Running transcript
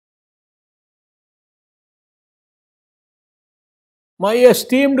My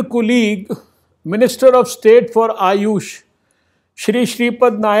esteemed colleague, Minister of State for Ayush, Shri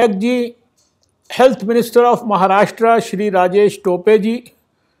Shripad Naik ji, Health Minister of Maharashtra Shri Rajesh Tope ji,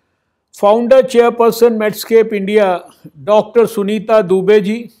 Founder Chairperson MedscapeIndia Dr. Sunita Dube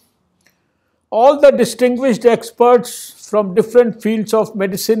ji, all the distinguished experts from different fields of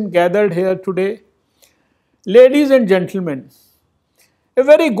medicine gathered here today, ladies and gentlemen, a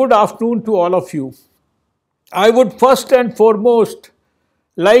very good afternoon to all of you. I would first and foremost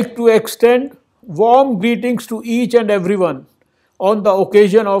like to extend warm greetings to each and everyone on the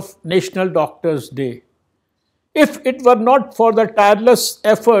occasion of National Doctors' Day. If it were not for the tireless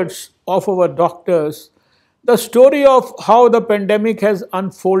efforts of our doctors, the story of how the pandemic has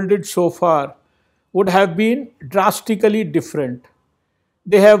unfolded so far would have been drastically different.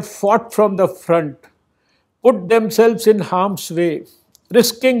 They have fought from the front, put themselves in harm's way,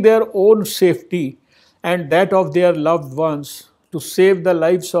 risking their own safety and that of their loved ones to save the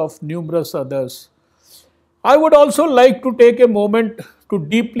lives of numerous others. I would also like to take a moment to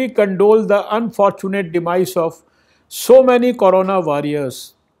deeply condole the unfortunate demise of so many corona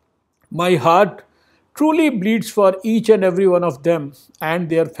warriors. My heart truly bleeds for each and every one of them and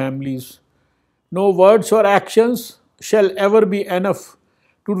their families. No words or actions shall ever be enough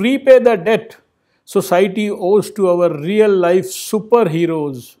to repay the debt society owes to our real life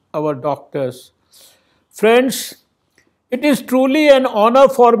superheroes, our doctors. Friends, it is truly an honor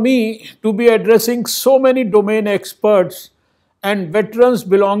for me to be addressing so many domain experts and veterans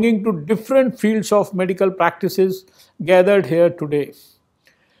belonging to different fields of medical practices gathered here today.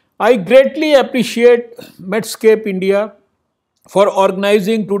 I greatly appreciate MedscapeIndia for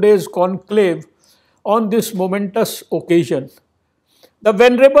organizing today's conclave on this momentous occasion. The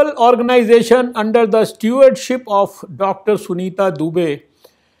venerable organization under the stewardship of Dr. Sunita Dube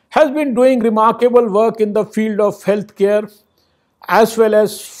has been doing remarkable work in the field of healthcare as well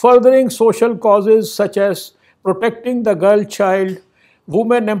as furthering social causes such as protecting the girl child,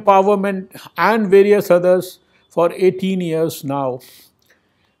 women empowerment and various others for 18 years now.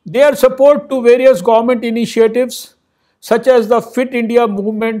 Their support to various government initiatives such as the FitIndia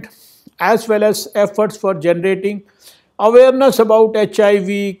movement as well as efforts for generating awareness about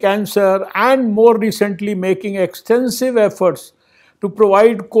HIV, cancer and more recently making extensive efforts to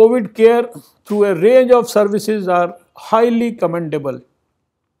provide COVID care through a range of services are highly commendable.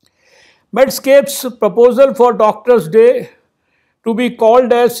 Medscape's proposal for Doctors' Day to be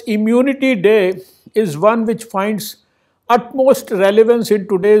called as Immunity Day is one which finds utmost relevance in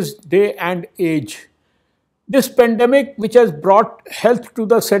today's day and age. This pandemic, which has brought health to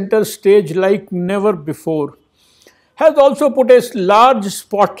the center stage like never before, has also put a large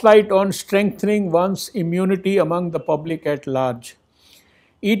spotlight on strengthening one's immunity among the public at large.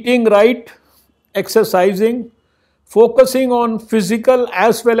 Eating right, exercising, focusing on physical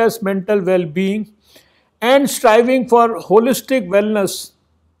as well as mental well-being, and striving for holistic wellness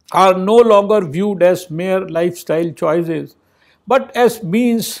are no longer viewed as mere lifestyle choices, but as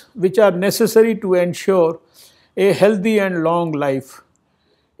means which are necessary to ensure a healthy and long life.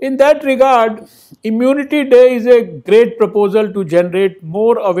 In that regard, Immunity Day is a great proposal to generate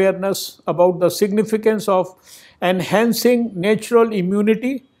more awareness about the significance of enhancing natural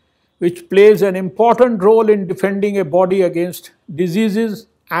immunity, which plays an important role in defending a body against diseases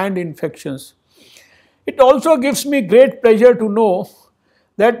and infections. It also gives me great pleasure to know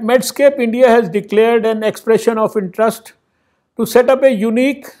that MedscapeIndia has declared an expression of interest to set up a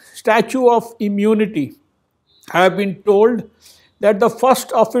unique statue of immunity. I have been told that the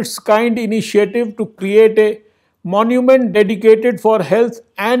first of its kind initiative to create a monument dedicated for health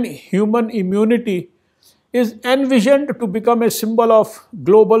and human immunity is envisioned to become a symbol of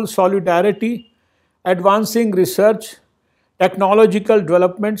global solidarity, advancing research, technological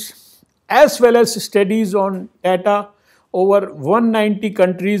developments, as well as studies on data over 190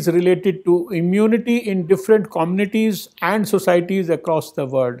 countries related to immunity in different communities and societies across the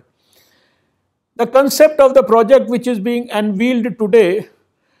world. The concept of the project which is being unveiled today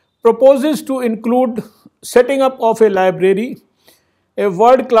proposes to include setting up of a library, a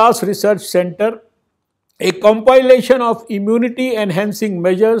world-class research center, a compilation of immunity-enhancing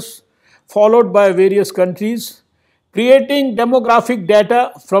measures followed by various countries, creating demographic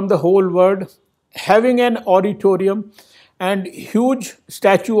data from the whole world, having an auditorium and huge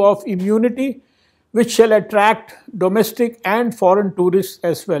statue of immunity which shall attract domestic and foreign tourists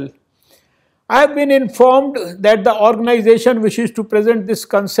as well. I have been informed that the organization wishes to present this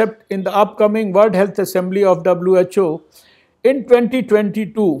concept in the upcoming World Health Assembly of WHO in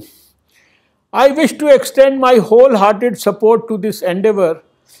 2022. I wish to extend my wholehearted support to this endeavor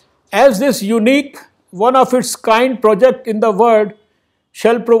as this unique, one of its kind project in the world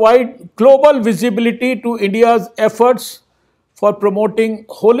shall provide global visibility to India's efforts for promoting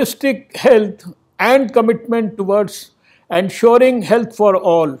holistic health and commitment towards ensuring health for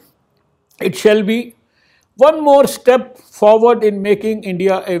all. It shall be one more step forward in making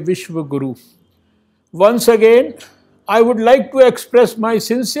India a Vishwa Guru. Once again, I would like to express my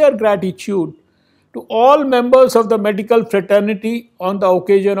sincere gratitude to all members of the medical fraternity on the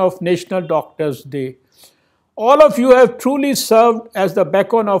occasion of National Doctors' Day. All of you have truly served as the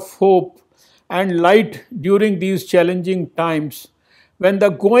beacon of hope and light during these challenging times when the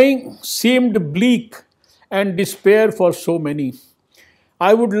going seemed bleak and despair for so many.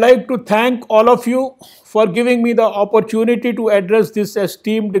 I would like to thank all of you for giving me the opportunity to address this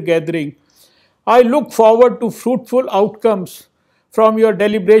esteemed gathering. I look forward to fruitful outcomes from your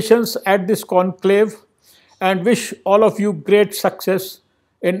deliberations at this conclave and wish all of you great success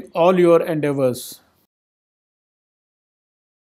in all your endeavors.